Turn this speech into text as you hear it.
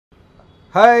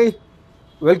Hi,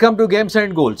 welcome to Games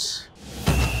and Goals.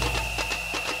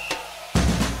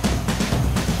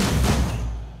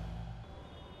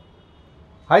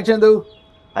 Hi Chandu.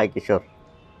 Hi Kishore.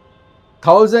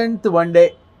 1000th one day,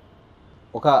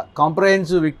 oka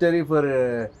comprehensive victory for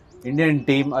Indian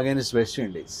team against West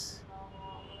Indies.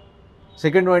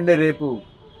 Second one day రేపు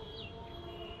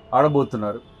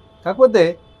ఆడబోతున్నారు. కాకపోతే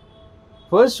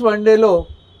first one డేలో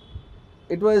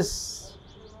it was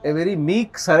a very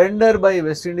మీక్ surrender by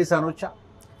west Indies అనొచ్చా?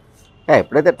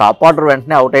 ఎప్పుడైతే top order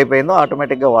వెంటనే out అయిపోయిందో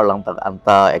ఆటోమేటిక్గా వాళ్ళు అంత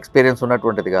ఎక్స్పీరియన్స్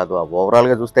ఉన్నటువంటిది కాదు.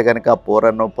 ఓవరాల్గా చూస్తే కనుక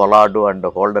పోరన్, పొలార్డు అండ్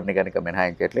హోల్డర్ని కనుక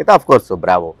మినహాయించేట్లయితే ఆఫ్కోర్స్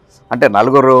బ్రావో, అంటే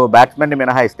నలుగురు బ్యాట్స్మెన్ని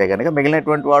మినహాయిస్తే కనుక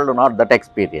మిగిలినటువంటి వాళ్ళు నాట్ దట్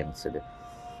ఎక్స్పీరియన్స్డ్.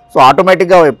 సో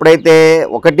ఆటోమేటిక్గా ఎప్పుడైతే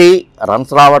ఒకటి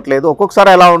రన్స్ రావట్లేదు, ఒక్కొక్కసారి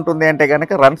ఎలా ఉంటుంది అంటే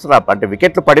కనుక రన్స్ అంటే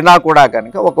వికెట్లు పడినా కూడా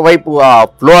కనుక ఒకవైపు ఆ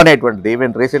ఫ్లో అనేటువంటిది,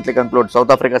 even recently conclude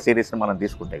south Africa సిరీస్ని మనం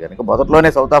తీసుకుంటే కనుక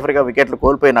మొదట్లోనే సౌత్ ఆఫ్రికా వికెట్లు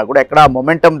కోల్పోయినా కూడా ఎక్కడ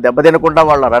మొమెంటం దెబ్బతినకుండా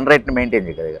వాళ్ళ రన్ రేట్ని మెయింటైన్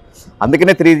చేయగలిగారు.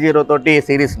 అందుకనే 3-0 తోటి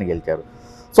సిరీస్ని గెలిచారు.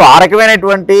 సో ఆ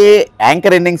రకమైనటువంటి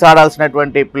యాంకర్ ఇన్నింగ్స్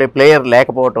ఆడాల్సినటువంటి ప్లేయర్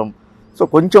లేకపోవటం, సో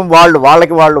కొంచెం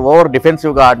వాళ్ళకి ఓవర్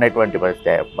డిఫెన్సివ్గా ఆడినటువంటి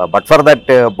పరిస్థితి. బట్ ఫర్ దట్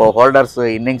హోల్డర్స్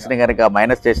ఇన్నింగ్స్ని కనుక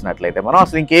మైనస్ చేసినట్లయితే మనం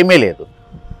అసలు ఇంకేమీ లేదు.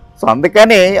 సో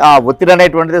అందుకని ఆ ఒత్తిడి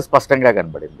అనేటువంటిది స్పష్టంగా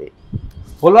కనబడింది.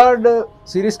 పొలార్డ్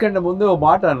సిరీస్ కంటే ముందు ఓ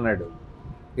మాట అన్నాడు,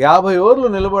 50 ఓవర్లు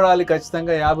నిలబడాలి,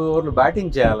 ఖచ్చితంగా 50 ఓవర్లు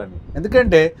బ్యాటింగ్ చేయాలని.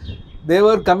 ఎందుకంటే they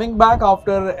were coming back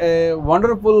after a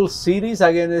wonderful series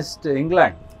against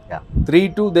England.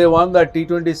 3-2 they won the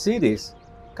T20 series.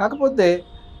 కాకపోతే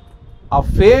ఆ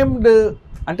ఫేమ్డ్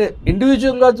అంటే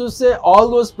ఇండివిజువల్గా చూస్తే all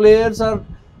those players are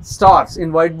stars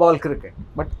in white ball cricket.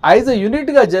 But as a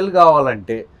యూనిట్గా జెల్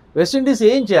కావాలంటే వెస్టిండీస్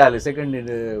ఏం చేయాలి సెకండ్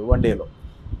వన్ డేలో?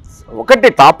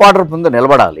 ఒకటి టాప్ ఆర్డర్ ముందు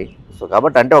నిలబడాలి. సో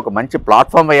కాబట్టి అంటే ఒక మంచి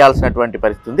ప్లాట్ఫామ్ వేయాల్సినటువంటి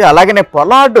పరిస్థితి ఉంది. అలాగనే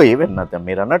పొలార్డు ఈవెన్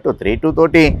మీరు అన్నట్టు 3-2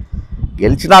 తోటి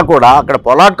గెలిచినా కూడా అక్కడ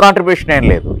పొలార్డ్ కాంట్రిబ్యూషన్ ఏం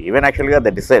లేదు. ఈవెన్ యాక్చువల్గా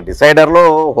డిసైడర్లో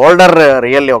హోల్డర్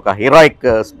రియల్లీ ఒక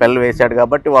హీరోయిక్ స్పెల్ వేశాడు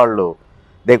కాబట్టి వాళ్ళు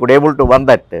they could able to one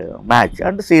that match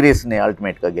and సిరీస్ని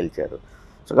అల్టిమేట్గా గెలిచారు.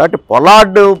 సో కాబట్టి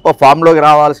పొలార్డ్ ఫామ్లోకి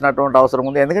రావాల్సినటువంటి అవసరం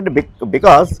ఉంది. ఎందుకంటే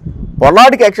బికాస్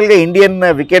పొలార్డ్కి యాక్చువల్గా ఇండియన్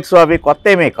వికెట్స్ అవి కొత్త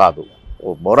ఏమీ కాదు.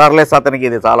 మోరార్లెస్ అతనికి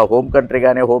ఇది చాలా హోమ్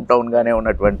కంట్రీగానే హోమ్ టౌన్గానే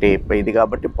ఉన్నటువంటి ఇది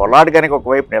కాబట్టి పొలార్డ్ కనుక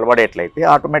ఒకవైపు నిలబడేట్లయితే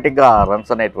ఆటోమేటిక్గా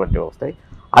రన్స్ అనేటువంటివి వస్తాయి.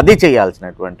 అది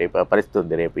చేయాల్సినటువంటి పరిస్థితి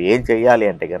ఉంది. రేపు ఏం చేయాలి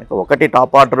అంటే కనుక ఒకటి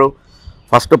top order,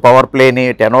 first power ప్లేని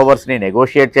 10 ఓవర్స్ని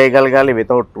negotiate చేయగలగాలి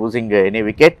without losing any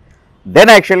wicket. Then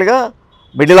యాక్చువల్గా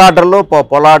మిడిల్ ఆర్డర్లో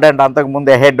పొలార్డ్ అండ్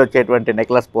అంతకుముందు హెడ్ వచ్చేటువంటి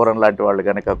నిక్లస్ పూరన్ లాంటి వాళ్ళు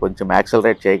కనుక కొంచెం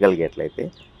యాక్సలరేట్ చేయగలిగేట్లయితే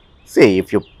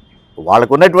ఇఫ్ యూ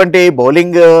వాళ్ళకు ఉన్నటువంటి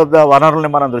బౌలింగ్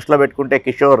వనరుల్ని మనం దృష్టిలో పెట్టుకుంటే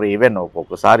కిషోర్ ఈవెన్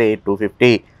ఒక్కొక్కసారి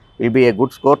 250 will be a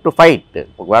good score to fight.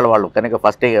 ఒకవేళ వాళ్ళు కనుక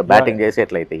ఫస్ట్ బ్యాటింగ్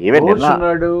చేసేట్లయితే ఈవెన్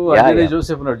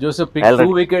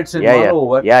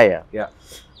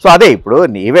సో అదే ఇప్పుడు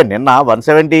ఈవెన్ నిన్న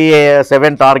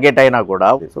 177 టార్గెట్ అయినా కూడా,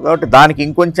 సో కాబట్టి దానికి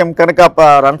ఇంకొంచెం కనుక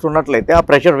రన్స్ ఉన్నట్లయితే ఆ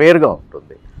ప్రెషర్ వేరుగా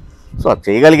ఉంటుంది. సో అది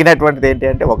చేయగలిగినటువంటిది ఏంటి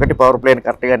అంటే ఒకటి పవర్ ప్లేని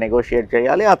కరెక్ట్గా నెగోషియేట్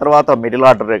చేయాలి. ఆ తర్వాత మిడిల్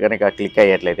ఆర్డర్ కనుక క్లిక్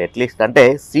అయ్యేట్లయితే అట్లీస్ట్ అంటే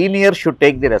senior should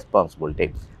take the responsibility.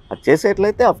 అది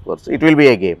చేసేట్లయితే of course it will be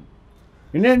A game.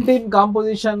 Indian team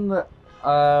composition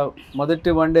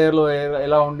మొదటి వన్ డేలో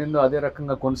ఎలా ఉండిందో అదే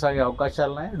రకంగా కొనసాగే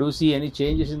అవకాశాలు ఉన్నాయి. Do see any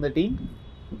changes in the team?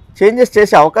 Changes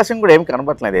చేసే అవకాశం కూడా ఏమి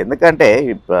కనబడట్లేదు. ఎందుకంటే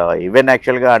ఈవెన్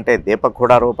యాక్చువల్గా అంటే దీపక్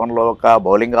హుడా రూపంలో ఒక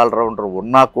బౌలింగ్ ఆల్రౌండర్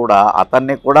ఉన్నా కూడా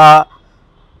అతన్ని కూడా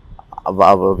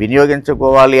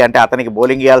వినియోగించుకోవాలి అంటే అతనికి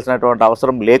బౌలింగ్ ఇవ్వాల్సినటువంటి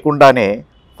అవసరం లేకుండానే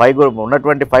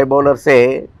ఉన్నటువంటి 5 బౌలర్సే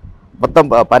మొత్తం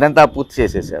పనంతా పూర్తి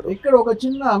చేసేసారు. ఇక్కడ ఒక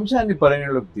చిన్న అంశాన్ని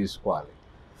పరిగణలోకి తీసుకోవాలి.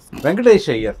 వెంకటేష్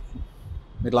అయ్యర్,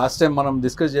 మీరు లాస్ట్ టైం మనం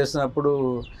డిస్కస్ చేసినప్పుడు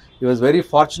he was very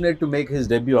fortunate to make his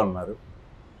debut అన్నారు.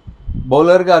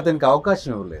 బౌలర్గా అతనికి అవకాశం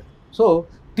ఇవ్వలేదు. సో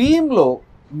టీంలో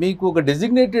మీకు ఒక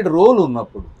డెసిగ్నేటెడ్ రోల్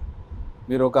ఉన్నప్పుడు,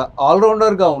 మీరు ఒక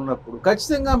ఆల్రౌండర్గా ఉన్నప్పుడు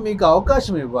ఖచ్చితంగా మీకు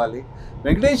అవకాశం ఇవ్వాలి.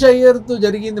 వెంకటేష్ అయ్యర్తో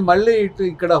జరిగింది మళ్ళీ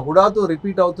ఇక్కడ హుడాతో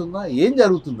రిపీట్ అవుతుందా? ఏం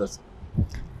జరుగుతుంది అసలు?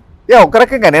 ఒక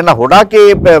రకంగా నిన్న హుడాకి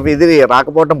ఇది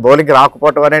రాకపోవటం, బౌలింగ్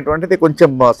రాకపోవటం అనేటువంటిది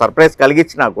కొంచెం సర్ప్రైజ్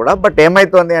కలిగించినా కూడా, బట్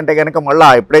ఏమవుతుంది అంటే కనుక మళ్ళీ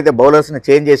ఎప్పుడైతే బౌలర్స్ని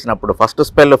చేంజ్ చేసినప్పుడు ఫస్ట్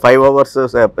స్పెల్ 5 ఓవర్స్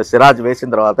సిరాజ్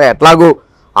వేసిన తర్వాత ఎట్లాగూ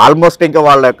ఆల్మోస్ట్ ఇంకా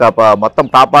వాళ్ళ యొక్క మొత్తం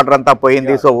టాప్ ఆర్డర్ అంతా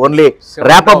పోయింది. So only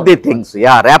wrap up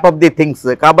the things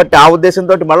కాబట్టి ఆ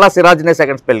ఉద్దేశంతో మళ్ళీ సిరాజ్నే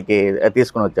సెకండ్ స్పెల్కి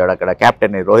తీసుకుని వచ్చాడు అక్కడ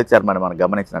కెప్టెన్ రోహిత్ శర్మని మనం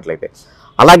గమనించినట్లయితే.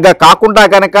 అలాగా కాకుండా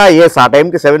కనుక ఆ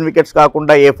టైంకి 7 వికెట్స్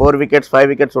కాకుండా 4 వికెట్స్ 5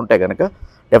 వికెట్స్ ఉంటే కనుక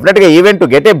డెఫినెట్గా even to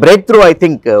get a break through I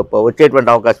think వచ్చేటువంటి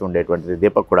అవకాశం ఉండేటువంటిది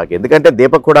దీపక్ హుడాకి. ఎందుకంటే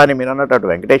దీపక్ హుడాని మీరు అన్నట్టు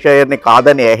వెంకటేష్ అయ్యర్ని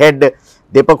కాదని అహెడ్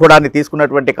దీపక్ హుడాని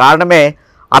తీసుకున్నటువంటి కారణమే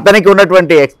అతనికి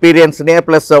ఉన్నటువంటి ఎక్స్పీరియన్స్ని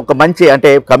ప్లస్ ఒక మంచి అంటే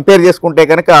కంపేర్ చేసుకుంటే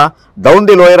కనుక down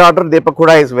the lower order Deepak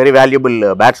కూడా is very valuable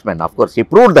batsmen. Of course ఈ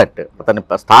ప్రూవ్డ్ దట్ అతని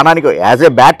స్థానానికి యాజ్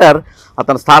ఏ బ్యాటర్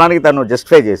అతని స్థానానికి తను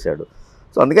జస్టిఫై చేశాడు.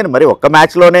 సో అందుకని మరి ఒక్క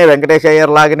మ్యాచ్లోనే వెంకటేష్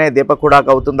అయ్యర్ లాగానే దీపక్ కూడా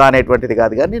అవుతుందా అనేటువంటిది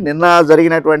కాదు, కానీ నిన్న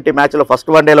జరిగినటువంటి మ్యాచ్లో ఫస్ట్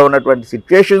వన్డేలో ఉన్నటువంటి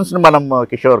సిచ్యుయేషన్స్ని మనం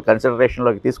కిషోర్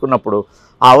కన్సిడరేషన్లోకి తీసుకున్నప్పుడు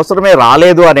ఆ అవసరమే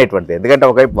రాలేదు అనేటువంటిది. ఎందుకంటే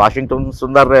ఒకవైపు వాషింగ్టన్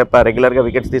సుందర్ రెగ్యులర్గా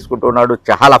వికెట్స్ తీసుకుంటూ ఉన్నాడు,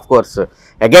 Chahal of course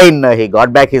again he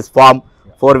got back his form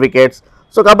 4 wickets.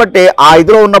 So కాబట్టి ఆ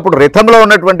ఇదిలో ఉన్నప్పుడు రిథంలో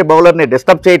ఉన్నటువంటి బౌలర్ని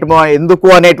డిస్టర్బ్ చేయటమో ఎందుకు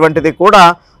అనేటువంటిది కూడా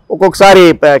ఒక్కొక్కసారి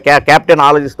కెప్టెన్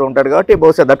ఆలోచిస్తూ ఉంటాడు. కాబట్టి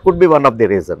బహుశా that could be one of the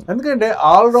reason. ఎందుకంటే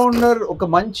ఆల్రౌండర్ ఒక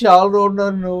మంచి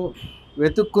ఆల్రౌండర్ను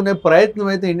వెతుక్కునే ప్రయత్నం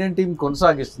అయితే ఇండియన్ టీం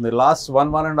కొనసాగిస్తుంది. లాస్ట్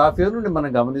 1.5 year నుండి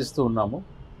మనం గమనిస్తూ ఉన్నాము.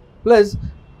 ప్లస్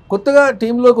కొత్తగా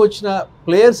టీంలోకి వచ్చిన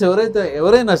ప్లేయర్స్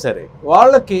ఎవరైనా సరే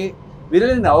వాళ్ళకి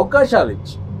విరలేని అవకాశాలు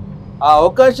ఇచ్చి ఆ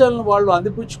అవకాశాలను వాళ్ళు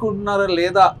అందిపుచ్చుకుంటున్నారా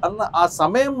లేదా అన్న ఆ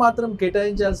సమయం మాత్రం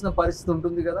కేటాయించాల్సిన పరిస్థితి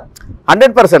ఉంటుంది కదా.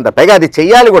 100%. పైగా అది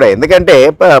చెయ్యాలి కూడా, ఎందుకంటే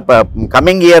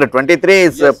కమింగ్ ఇయర్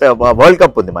 23 వరల్డ్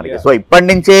కప్ ఉంది మనకి. సో ఇప్పటి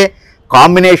నుంచే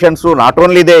combinations not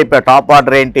only they top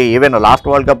order ఏంటి, ఈవెన్ లాస్ట్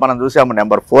వరల్డ్ కప్ మనం చూసాము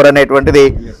నెంబర్ 4 అనేటువంటిది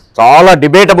చాలా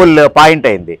డిబేటబుల్ పాయింట్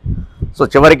అయింది. సో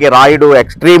చివరికి రాయుడు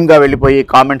ఎక్స్ట్రీమ్గా వెళ్ళిపోయి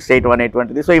కామెంట్స్ చేయడం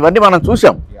అనేటువంటిది, సో ఇవన్నీ మనం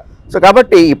చూసాం. సో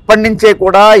కాబట్టి ఇప్పటి నుంచే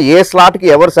కూడా ఏ స్లాట్కి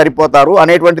ఎవరు సరిపోతారు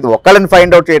అనేటువంటిది ఒక్కళ్ళని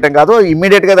ఫైండ్ అవుట్ చేయడం కాదు,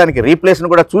 ఇమ్మీడియట్గా దానికి రీప్లేస్ను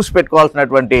కూడా చూసి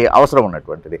పెట్టుకోవాల్సినటువంటి అవసరం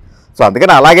ఉన్నటువంటిది. సో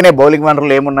అందుకని అలాగనే బౌలింగ్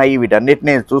వనరులు ఏమున్నాయి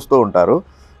వీటన్నిటిని చూస్తూ ఉంటారు.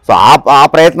 సో ఆ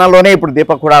ప్రయత్నంలోనే ఇప్పుడు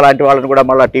దీపక్ కూడా అలాంటి వాళ్ళని కూడా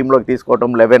మళ్ళీ టీంలోకి తీసుకోవటం,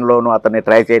 11లోనూ అతన్ని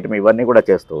ట్రై చేయటం ఇవన్నీ కూడా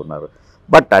చేస్తూ ఉన్నారు.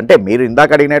 బట్ అంటే మీరు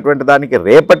ఇందాక అడిగినటువంటి దానికి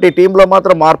రేపటి టీంలో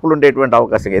మాత్రం మార్పులు ఉండేటువంటి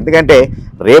అవకాశం, ఎందుకంటే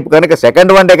రేపు కనుక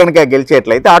సెకండ్ వన్డే కనుక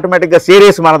గెలిచేట్లయితే ఆటోమేటిక్గా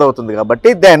సిరీస్ మనదవుతుంది.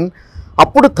 కాబట్టి దెన్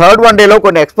అప్పుడు థర్డ్ వన్డేలో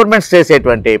కొన్ని ఎక్స్పెరిమెంట్స్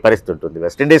చేసేటువంటి పరిస్థితి ఉంటుంది.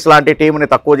 వెస్టిండీస్ లాంటి టీంని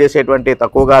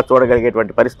తక్కువగా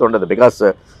చూడగలిగేటువంటి పరిస్థితి ఉండదు. బికాస్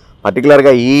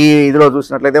పర్టికులర్గా ఈ ఇదిలో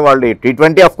చూసినట్లయితే వాళ్ళు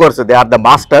T20 of course they are the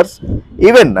masters.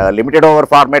 Even limited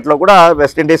over ఫార్మేట్లో కూడా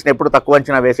వెస్టిండీస్ని ఎప్పుడు తక్కువ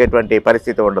అంచనా వేసేటువంటి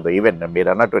పరిస్థితి ఉండదు. ఈవెన్ మీరు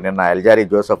అన్నట్టు నిన్న ఎల్జారీ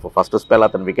జోసెఫ్ ఫస్ట్ స్పెల్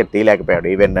అతను వికెట్ తీయలేకపోయాడు.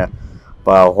 ఈవెన్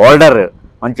హోల్డర్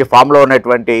మంచి ఫామ్లో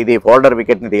ఉన్నటువంటి ఇది హోల్డర్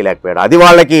వికెట్ని తీయలేకపోయాడు, అది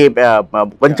వాళ్ళకి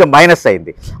కొంచెం మైనస్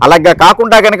అయింది. అలాగా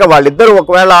కాకుండా కనుక వాళ్ళిద్దరూ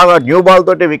ఒకవేళ న్యూ బాల్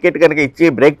తోటి వికెట్ కనుక ఇచ్చి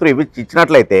బ్రేక్ త్రూ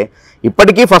ఇచ్చినట్లయితే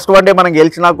ఇప్పటికీ ఫస్ట్ వన్డే మనం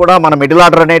గెలిచినా కూడా మన మిడిల్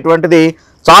ఆర్డర్ అనేటువంటిది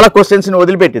చాలా క్వశ్చన్స్ని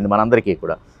వదిలిపెట్టింది మనందరికీ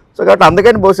కూడా. సో కాబట్టి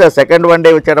అందుకని బహుశా సెకండ్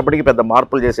వన్డే వచ్చేటప్పటికి పెద్ద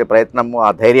మార్పులు చేసే ప్రయత్నము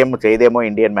ఆ ధైర్యం చేయదేమో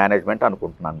ఇండియన్ మేనేజ్మెంట్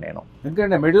అనుకుంటున్నాను నేను.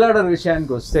 ఎందుకంటే మిడిల్ ఆర్డర్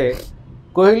విషయానికి వస్తే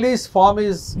Kohli's form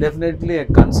is definitely A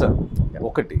concern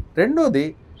ఒకటి. రెండోది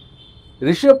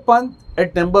Rishabh Pant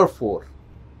at number 4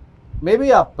 maybe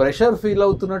ఆ ప్రెషర్ ఫీల్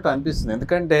అవుతున్నట్టు అనిపిస్తుంది.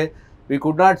 ఎందుకంటే we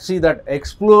could not see that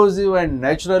explosive and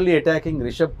naturally attacking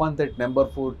Rishabh Pant at number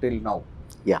 4 till now.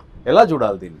 ఎలా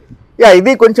చూడాలి దీన్ని?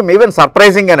 ఇది కొంచెం ఈవెన్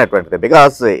సర్ప్రైజింగ్ అనేటువంటిది.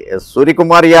 బికాస్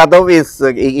సూర్యకుమార్ యాదవ్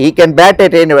ఈ can bat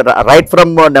at right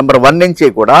from number 1 నుంచి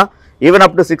కూడా ఈవెన్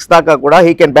అప్ టు 6 దాకా కూడా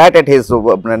he can bat at his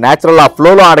natural ఆ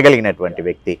ఫ్లోలో ఆడగలిగినటువంటి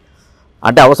వ్యక్తి.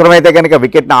 అంటే అవసరమైతే కనుక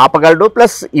వికెట్ని ఆపగలడు,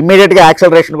 ప్లస్ ఇమ్మీడియట్గా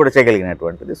యాక్సలరేషన్ కూడా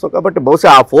చేయగలిగినటువంటిది. సో కాబట్టి బహుశా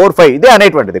ఆ 4-5 ఇదే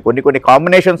అనేటువంటిది కొన్ని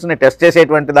కాంబినేషన్స్ని టెస్ట్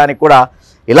చేసేటువంటి దానికి కూడా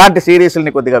ఇలాంటి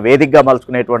సిరీస్ని కొద్దిగా వేదికగా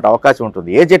మలుచుకునేటువంటి అవకాశం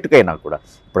ఉంటుంది ఏ జట్టుకైనా కూడా.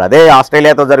 ఇప్పుడు అదే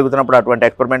ఆస్ట్రేలియాతో జరుగుతున్నప్పుడు అటువంటి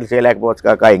ఎక్స్పెరిమెంట్లు చేయలేకపోవచ్చు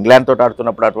కాక, ఇంగ్లాండ్తో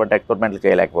ఆడుతున్నప్పుడు అటువంటి ఎక్స్పెరిమెంట్లు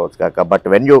చేయలేకపోవచ్చు కాక, but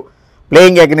when you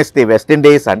playing against the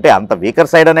West Indies అంటే అంత వీకర్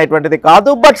సైడ్ అనేటువంటిది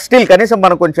కాదు, బట్ స్టిల్ కనీసం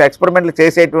మనం కొంచెం ఎక్స్పెరిమెంట్లు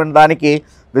చేసేటువంటి దానికి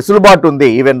వెసులుబాటు ఉంది.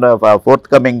 ఈవెన్ ఫోర్త్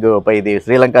కమింగ్ ఇది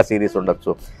శ్రీలంక సిరీస్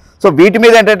ఉండొచ్చు. సో వీటి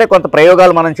మీద ఏంటంటే కొంత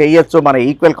ప్రయోగాలు మనం చేయొచ్చు, మన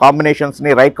ఈక్వల్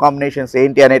కాంబినేషన్స్ని రైట్ కాంబినేషన్స్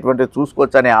ఏంటి అనేటువంటిది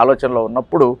చూసుకోవచ్చు అనే ఆలోచనలో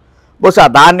ఉన్నప్పుడు బహుశా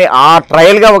దాన్ని ఆ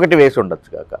ట్రయల్గా ఒకటి వేసి ఉండొచ్చు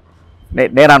కాక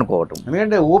నేను అనుకోవటం.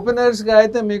 ఎందుకంటే ఓపెనర్స్గా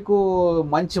అయితే మీకు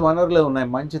మంచి వనరులే ఉన్నాయి,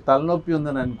 మంచి తలనొప్పి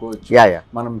ఉందని అనుకోవచ్చు.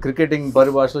 మనం క్రికెటింగ్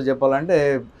పరిభాషలో చెప్పాలంటే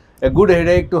a good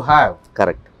headache to have.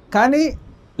 Correct. కానీ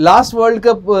లాస్ట్ వరల్డ్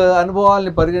కప్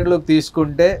అనుభవాల్ని పరిగణలోకి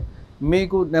తీసుకుంటే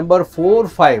మీకు నెంబర్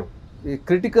 4-5 ఈ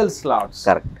క్రిటికల్ స్లాట్స్.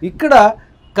 కరెక్ట్. ఇక్కడ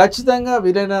ఖచ్చితంగా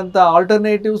వీలైనంత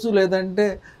ఆల్టర్నేటివ్స్ లేదంటే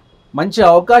మంచి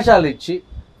అవకాశాలు ఇచ్చి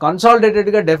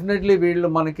కన్సాలిడేటెడ్గా డెఫినెట్లీ వీళ్ళు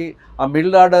మనకి ఆ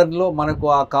మిడిల్ ఆర్డర్లో మనకు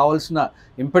ఆ కావాల్సిన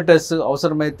ఇంపెటస్,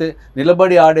 అవసరమైతే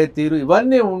నిలబడి ఆడే తీరు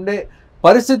ఇవన్నీ ఉండే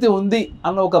పరిస్థితి ఉంది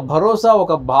అన్న ఒక భరోసా,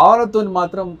 ఒక భావనతో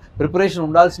మాత్రం ప్రిపరేషన్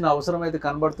ఉండాల్సిన అవసరం అయితే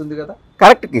కనబడుతుంది కదా.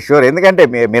 కరెక్ట్ కిషోర్. ఎందుకంటే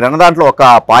మీరు అన్న దాంట్లో ఒక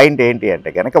పాయింట్ ఏంటి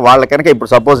అంటే కనుక వాళ్ళ కనుక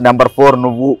ఇప్పుడు సపోజ్ నెంబర్ 4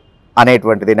 నువ్వు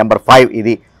అనేటువంటిది, నెంబర్ 5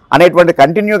 ఇది అనేటువంటి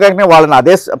కంటిన్యూ కనుక వాళ్ళని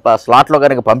అదే స్లాట్లో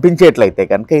కనుక పంపించేట్లయితే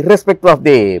కనుక ఇర్రెస్పెక్టివ్ ఆఫ్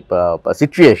ది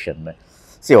సిచ్యుయేషన్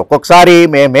ఒక్కొక్కసారి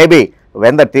మేబీ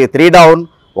వెన్ ద 3 డౌన్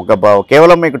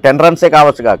కేవలం మీకు 10 రన్సే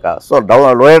కావచ్చు కాక. So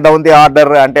lower down the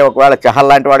order అంటే ఒకవేళ చహల్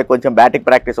లాంటి వాడికి కొంచెం బ్యాటింగ్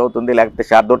ప్రాక్టీస్ అవుతుంది, లేకపోతే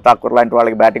శార్దూల్ ఠాకూర్ లాంటి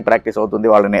వాళ్ళకి బ్యాటింగ్ ప్రాక్టీస్ అవుతుంది,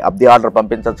 వాళ్ళని అప్ ది ఆర్డర్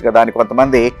పంపించవచ్చు కదా అని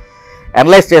కొంతమంది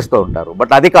అనలైజ్ చేస్తూ ఉంటారు.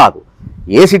 బట్ అది కాదు,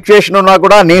 ఏ సిచ్యువేషన్ ఉన్నా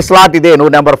కూడా నీ స్లాట్ ఇదే,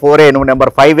 నువ్వు నెంబర్ 4 నువ్వు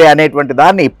నెంబర్ 5 అనేటువంటి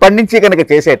దాన్ని ఇప్పటి నుంచి కనుక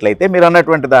చేసేట్లయితే మీరు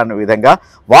అన్నటువంటి దాని విధంగా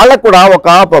వాళ్ళకు కూడా ఒక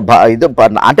ఇది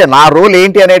అంటే నా రోల్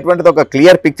ఏంటి అనేటువంటిది ఒక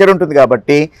క్లియర్ పిక్చర్ ఉంటుంది.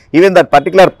 కాబట్టి even that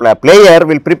particular player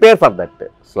will prepare for that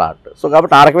slot. So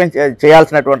కాబట్టి ఆ రకమైన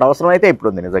చేయాల్సినటువంటి అవసరం అయితే ఇప్పుడు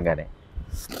ఉంది నిజంగానే.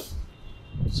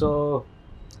 సో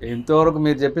ఇంతవరకు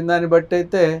మీరు చెప్పిన దాన్ని బట్టి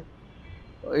అయితే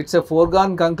it's a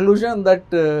foregone conclusion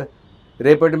that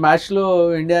రేపటి మ్యాచ్లో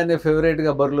ఇండియానే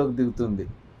ఫేవరెట్గా బరిలోకి దిగుతుంది.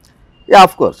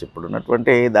 ఆఫ్ కోర్స్ ఇప్పుడు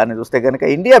ఉన్నటువంటి దాన్ని చూస్తే కనుక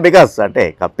ఇండియా, బికాస్ అంటే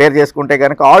కంపేర్ చేసుకుంటే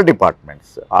కనుక ఆల్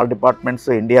డిపార్ట్మెంట్స్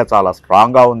ఇండియా చాలా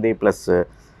స్ట్రాంగ్గా ఉంది. ప్లస్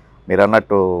మీరు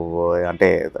అన్నట్టు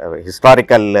అంటే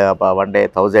హిస్టారికల్ వన్డే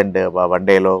 1000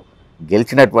 వన్డేలో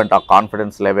గెలిచినటువంటి ఆ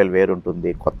కాన్ఫిడెన్స్ లెవెల్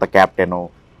వేరుంటుంది. కొత్త captain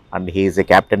and he's A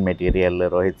captain material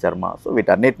Rohit Sharma. So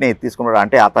వీటన్నిటిని తీసుకున్నాడు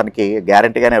అంటే అతనికి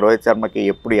గ్యారంటీగానే రోహిత్ శర్మకి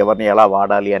ఎప్పుడు ఎవరిని ఎలా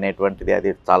వాడాలి అనేటువంటిది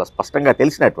అది చాలా స్పష్టంగా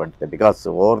తెలిసినటువంటిది. బికాస్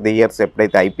ఓవర్ ది ఇయర్స్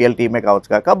ఎప్పుడైతే ఐపీఎల్ టీమే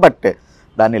కావచ్చు కాక బట్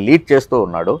దాన్ని లీడ్ చేస్తూ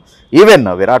ఉన్నాడు. ఈవెన్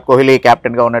విరాట్ కోహ్లీ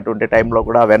క్యాప్టెన్గా ఉన్నటువంటి టైంలో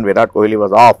కూడా when Virat Kohli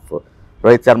was of,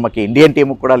 Rohit శర్మకి Indian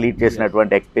టీముకు కూడా లీడ్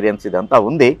చేసినటువంటి ఎక్స్పీరియన్స్ ఇదంతా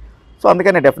ఉంది. సో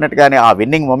అందుకని డెఫినెట్గానే ఆ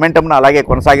విన్నింగ్ మొమెంటమ్ను అలాగే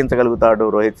కొనసాగించగలుగుతాడు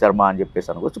రోహిత్ శర్మ అని చెప్పేసి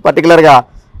అనుకోవచ్చు. పర్టికులర్గా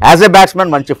యాజ్ ఎ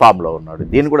బ్యాట్స్మెన్ మంచి ఫామ్లో ఉన్నాడు.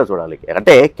 దీన్ని కూడా చూడాలి.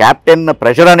 అంటే క్యాప్టెన్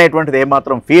ప్రెషర్ అనేటువంటిది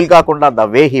ఏమాత్రం ఫీల్ కాకుండా the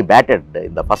way he batted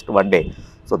in the first one day,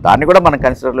 so దాన్ని కూడా మనం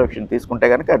కన్సిడరేషన్ తీసుకుంటే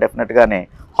కనుక డెఫినెట్గానే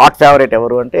హాట్ ఫేవరెట్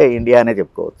ఎవరు అంటే ఇండియా అనే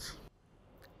చెప్పుకోవచ్చు.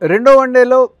 రెండో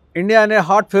వన్డేలో ఇండియానే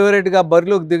హాట్ ఫేవరెట్గా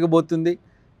బరిలోకి దిగబోతుంది.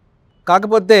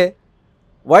 కాకపోతే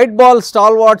వైట్ బాల్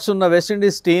స్టాల్వార్ట్స్ ఉన్న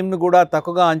వెస్టిండీస్ టీంను కూడా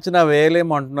తక్కువగా అంచనా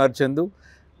వేయలేము అంటున్నారు Chandu.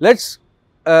 Let's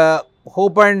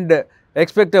hope and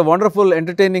expect a wonderful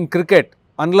entertaining cricket.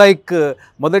 Unlike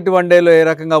మొదటి వన్డేలో ఏ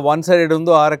రకంగా వన్ సైడెడ్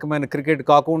ఉందో ఆ రకమైన క్రికెట్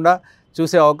కాకుండా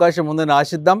చూసే అవకాశం ఉందని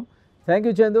ఆశిద్దాం. Thank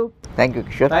you Chandu. Thank you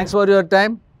Kishore. Thanks for your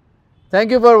time.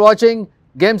 Thank you for watching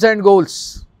games and goals.